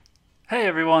Hey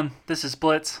everyone, this is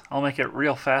Blitz. I'll make it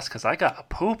real fast because I got a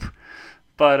poop.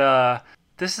 But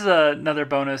this is another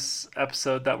bonus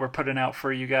episode that we're putting out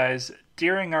for you guys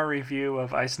during our review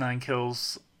of Ice Nine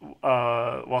Kills'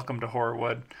 Welcome to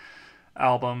Horrorwood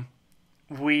album.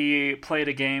 We played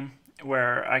a game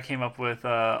where I came up with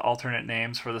alternate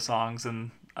names for the songs,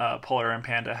 and Polar and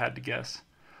Panda had to guess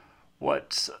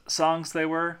what songs they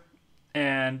were.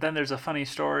 And then there's a funny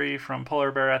story from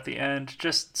Polar Bear at the end,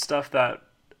 just stuff that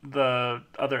the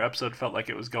other episode felt like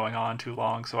it was going on too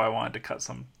long, so I wanted to cut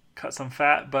some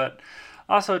fat, but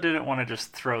also didn't want to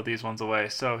just throw these ones away.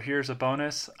 So here's a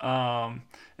bonus.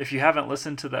 If you haven't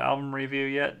listened to the album review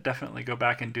yet, definitely go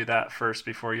back and do that first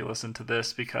before you listen to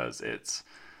this because it's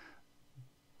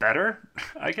better,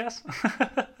 I guess.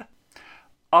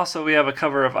 Also, we have a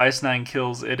cover of Ice Nine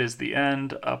Kills' It Is the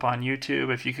End up on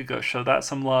YouTube if you could go show that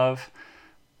some love.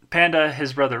 Panda,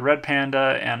 his brother Red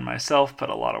Panda, and myself put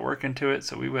a lot of work into it,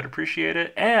 so we would appreciate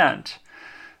it. And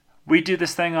we do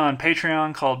this thing on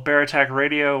Patreon called Bear Attack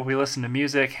Radio. We listen to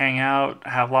music, hang out,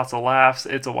 have lots of laughs.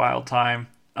 It's a wild time.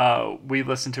 We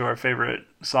listen to our favorite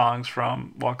songs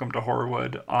from Welcome to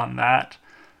Horrorwood on that.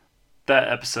 That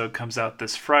episode comes out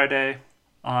this Friday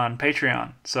on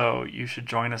Patreon, so you should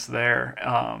join us there.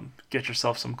 Get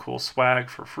yourself some cool swag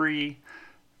for free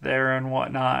there and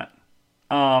whatnot.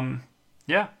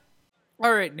 Yeah.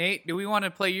 All right, Nate, do we want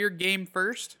to play your game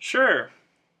first? Sure.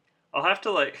 I'll have to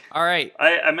All right.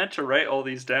 I meant to write all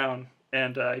these down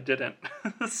and I didn't.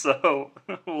 So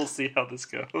we'll see how this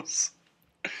goes.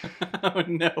 Oh,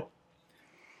 no.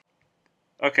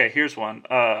 Okay, here's one.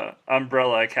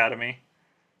 Umbrella Academy.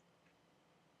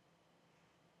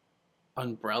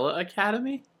 Umbrella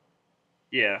Academy?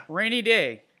 Yeah. Rainy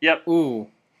day. Yep. Ooh.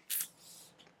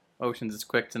 Oceans is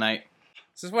quick tonight.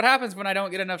 This is what happens when I don't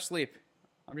get enough sleep.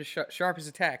 I'm just sharp as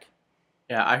a tack.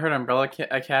 Yeah, I heard Umbrella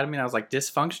Academy and I was like,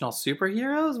 dysfunctional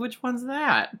superheroes? Which one's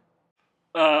that?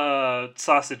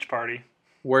 Sausage Party.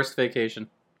 Worst vacation.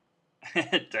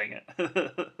 Dang it.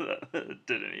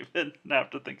 Didn't even have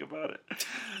to think about it.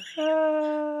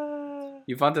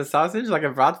 You want a sausage like a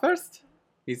bratwurst?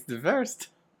 He's the worst.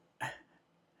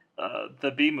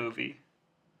 The B movie.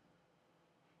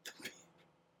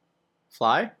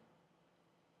 Fly?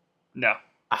 No.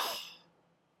 Ah.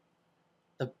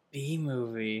 The B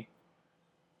movie.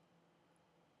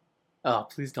 Oh,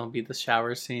 please don't be the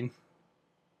shower scene.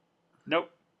 Nope.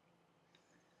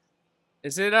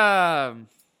 Is it, It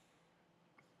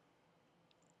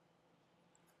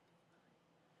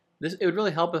would really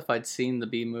help if I'd seen the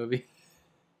B movie.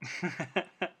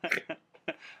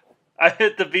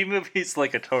 The B movie's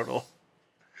like a total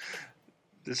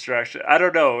distraction. I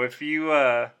don't know if you.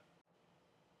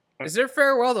 Is there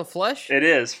Farewell to Flesh? It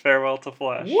is Farewell to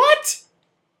Flesh. What?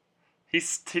 He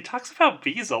talks about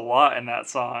bees a lot in that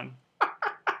song.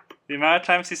 The amount of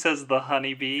times he says the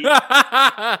honey bee.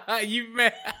 You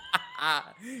man.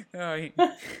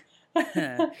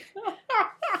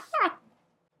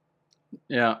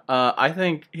 Yeah, I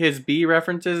think his B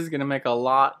references is going to make a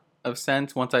lot of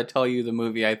sense once I tell you the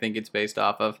movie I think it's based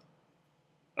off of.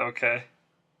 Okay.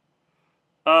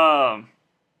 I'm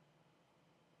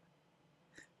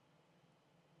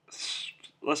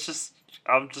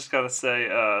just gonna say,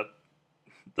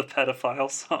 the pedophile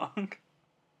song.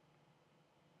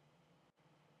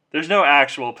 There's no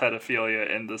actual pedophilia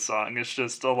in the song. It's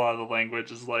just a lot of the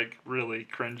language is like really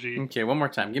cringy. Okay, one more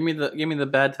time. Give me the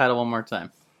bad title one more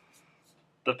time.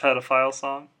 The pedophile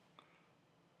song?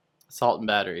 Assault and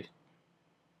battery.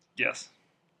 Yes.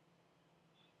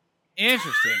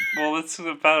 Interesting. Well, it's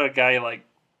about a guy like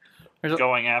There's a-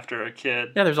 going after a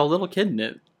kid. Yeah, there's a little kid in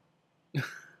it.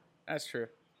 That's true.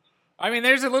 I mean,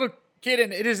 there's a little kid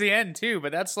in It Is the End, too,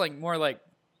 but that's like more like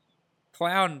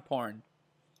clown porn.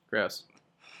 Gross.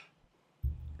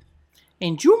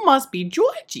 And you must be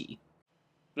Georgie.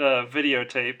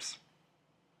 Videotapes.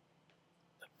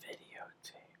 The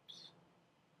videotapes.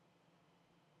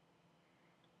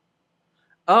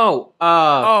 Oh,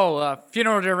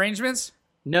 Funeral Arrangements?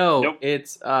 no, Nope.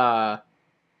 it's a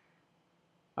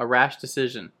rash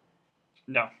decision.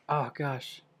 No. Oh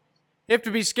gosh. Hip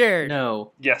to be Scared.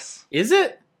 No. Yes. Is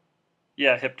it?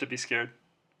 Yeah, Hip to be Scared.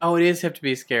 Oh, it is Hip to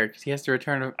be Scared because he has to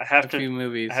return a few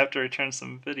movies. I have to return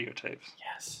some videotapes.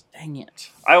 Yes. Dang it.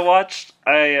 I'll tell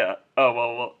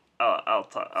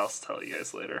you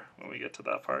guys later when we get to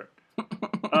that part.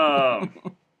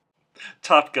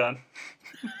 Top Gun.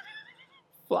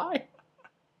 Fly.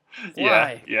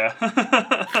 Why? Yeah.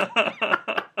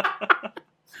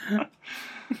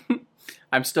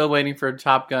 I'm still waiting for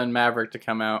Top Gun Maverick to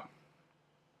come out.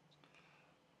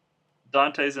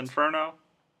 Dante's Inferno.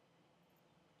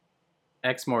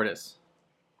 Ex Mortis.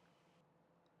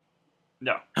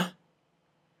 No. How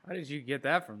did you get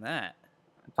that from that?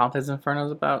 Dante's Inferno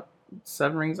is about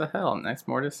 7 Rings of Hell, and Ex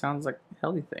Mortis sounds like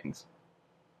healthy things.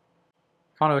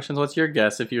 Con Oceans, what's your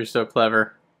guess if you're so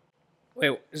clever?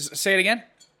 Wait, say it again.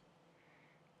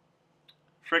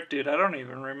 Frick, dude, I don't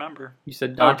even remember. You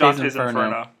said Dante's,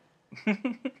 Inferno.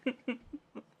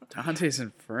 Dante's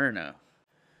Inferno.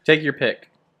 Take your pick.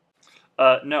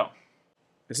 No.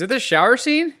 Is it the shower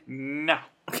scene? No.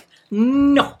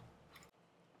 No.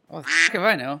 Oh, if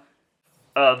I know.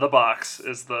 The Box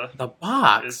is The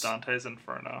Box. is Dante's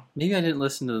Inferno. Maybe I didn't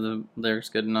listen to the lyrics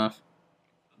good enough.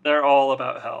 They're all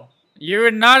about hell.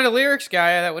 You're not a lyrics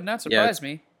guy. That would not surprise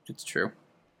me. It's true.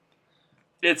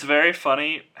 It's very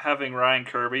funny having Ryan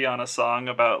Kirby on a song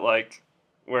about like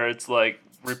where it's like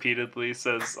repeatedly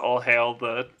says "All hail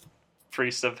the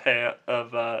priest of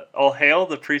all hail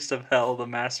the priest of hell, the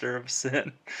master of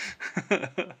sin,"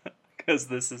 because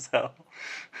this is hell.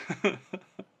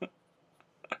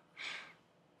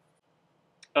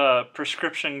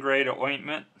 Prescription grade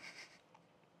ointment.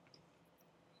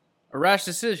 A rash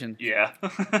decision. Yeah.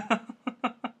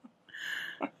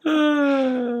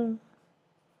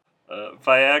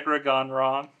 Viagra gone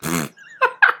wrong. I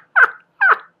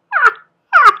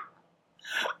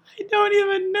don't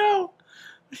even know.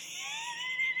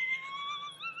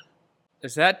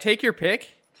 Is that take your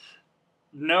pick?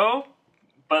 No,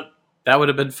 but That would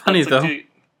have been funny though.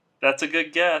 That's a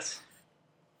good guess.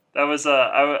 That was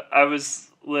I was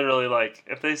literally like,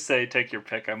 if they say take your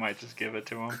pick, I might just give it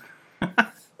to them.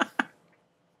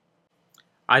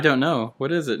 I don't know.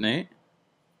 What is it, Nate?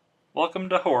 Welcome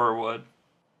to Horrorwood.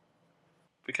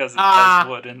 Because it has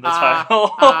wood in the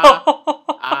title.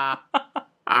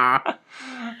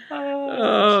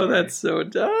 Oh, that's so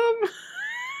dumb.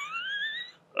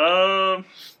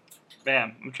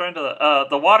 Man, I'm trying to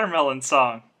the watermelon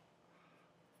song.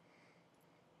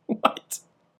 What?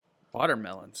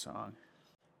 Watermelon song.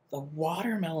 The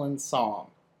watermelon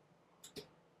song.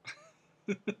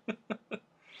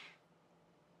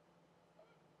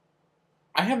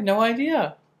 I have no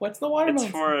idea. What's the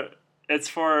watermelon song? It's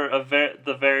for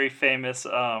the very famous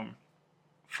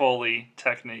Foley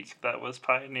technique that was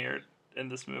pioneered in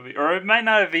this movie, or it might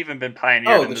not have even been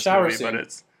pioneered in the this shower movie, scene. but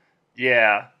it's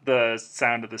the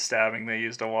sound of the stabbing. They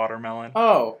used a watermelon.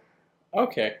 Oh,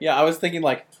 okay. Yeah, I was thinking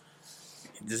like,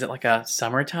 is it like a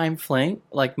summertime fling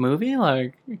like movie?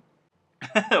 Like,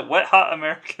 Wet Hot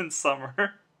American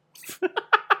Summer.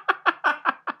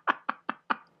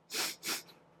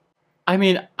 I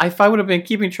mean, if I would have been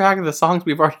keeping track of the songs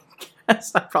we've already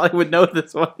guessed, I probably would know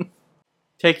this one.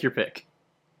 Take your pick.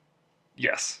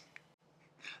 Yes.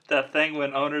 That thing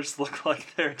when owners look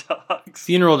like their dogs.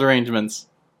 Funeral arrangements.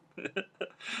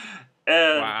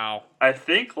 And Wow. I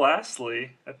think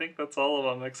lastly, that's all of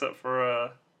them except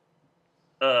for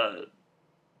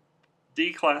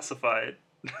Declassified.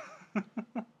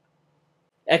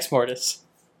 Ex Mortis.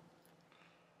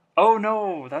 Oh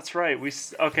no, that's right.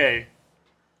 Okay.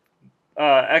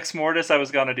 Ex Mortis, I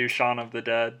was gonna do Shaun of the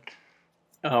Dead,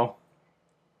 Oh,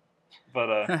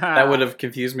 but that would have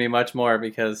confused me much more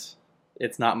because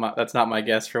that's not my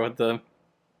guess for what the.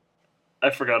 I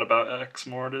forgot about Ex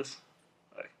Mortis.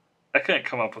 I couldn't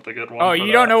come up with a good one. Oh, for you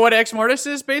that. don't know what Ex Mortis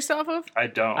is based off of? I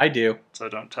don't. I do. So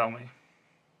don't tell me.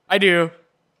 I do.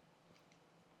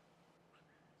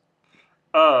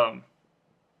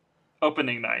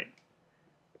 Opening night.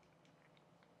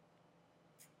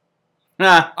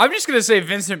 Ah, I'm just gonna say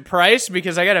Vincent Price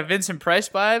because I got a Vincent Price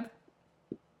vibe.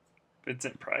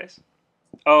 Vincent Price?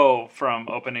 Oh, from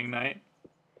opening night?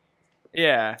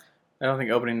 Yeah. I don't think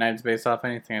opening night is based off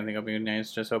anything. I think opening night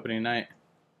is just opening night.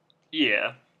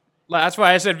 Yeah. That's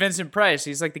why I said Vincent Price.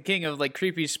 He's like the king of like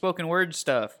creepy spoken word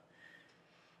stuff.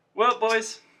 Well,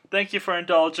 boys, thank you for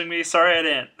indulging me. Sorry I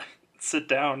didn't sit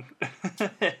down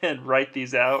and write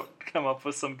these out, come up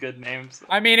with some good names.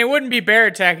 I mean, it wouldn't be Bear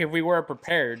Attack if we weren't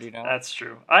prepared, you know. That's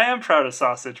true. I am proud of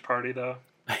Sausage Party, though.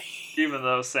 Even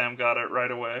though Sam got it right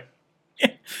away.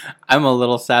 I'm a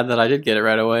little sad that I did get it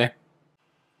right away.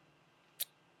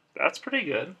 That's pretty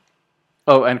good.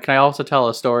 Oh, and can I also tell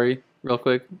a story real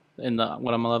quick in the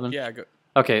When I'm 11? Yeah, go.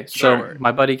 Okay, so Sure.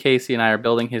 my buddy Casey and I are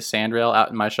building his sandrail out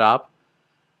in my shop.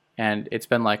 And it's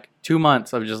been like 2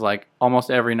 months of just like almost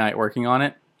every night working on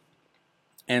it.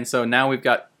 And so now we've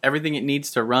got everything it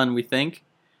needs to run, we think.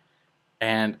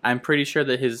 And I'm pretty sure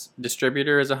that his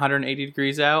distributor is 180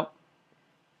 degrees out.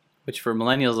 Which for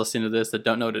millennials listening to this that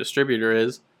don't know what a distributor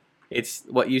is, it's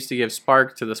what used to give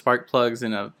spark to the spark plugs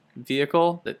in a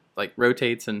vehicle that like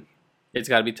rotates and it's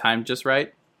got to be timed just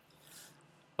right.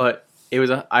 But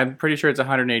I'm pretty sure it's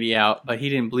 180 out, but he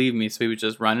didn't believe me, so he was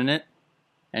just running it.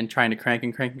 and trying to crank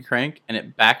and crank and crank, and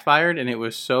it backfired, and it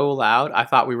was so loud, I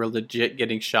thought we were legit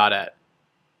getting shot at.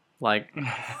 Like,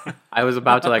 I was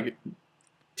about to, like,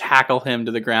 tackle him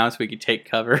to the ground so we could take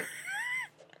cover.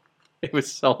 It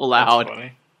was so loud. That's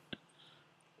funny.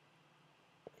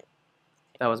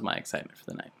 That was my excitement for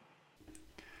the night.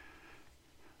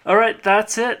 All right,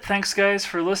 that's it. Thanks, guys,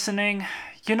 for listening.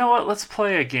 You know what? Let's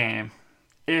play a game.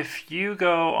 If you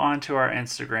go onto our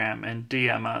Instagram and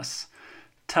DM us,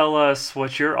 tell us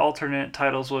what your alternate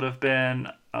titles would have been,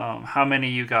 how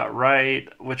many you got right,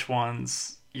 which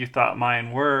ones you thought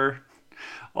mine were,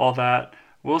 all that.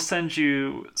 We'll send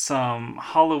you some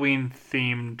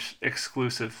Halloween-themed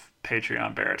exclusive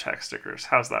Patreon Bear Attack stickers.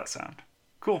 How's that sound?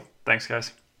 Cool. Thanks,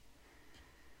 guys.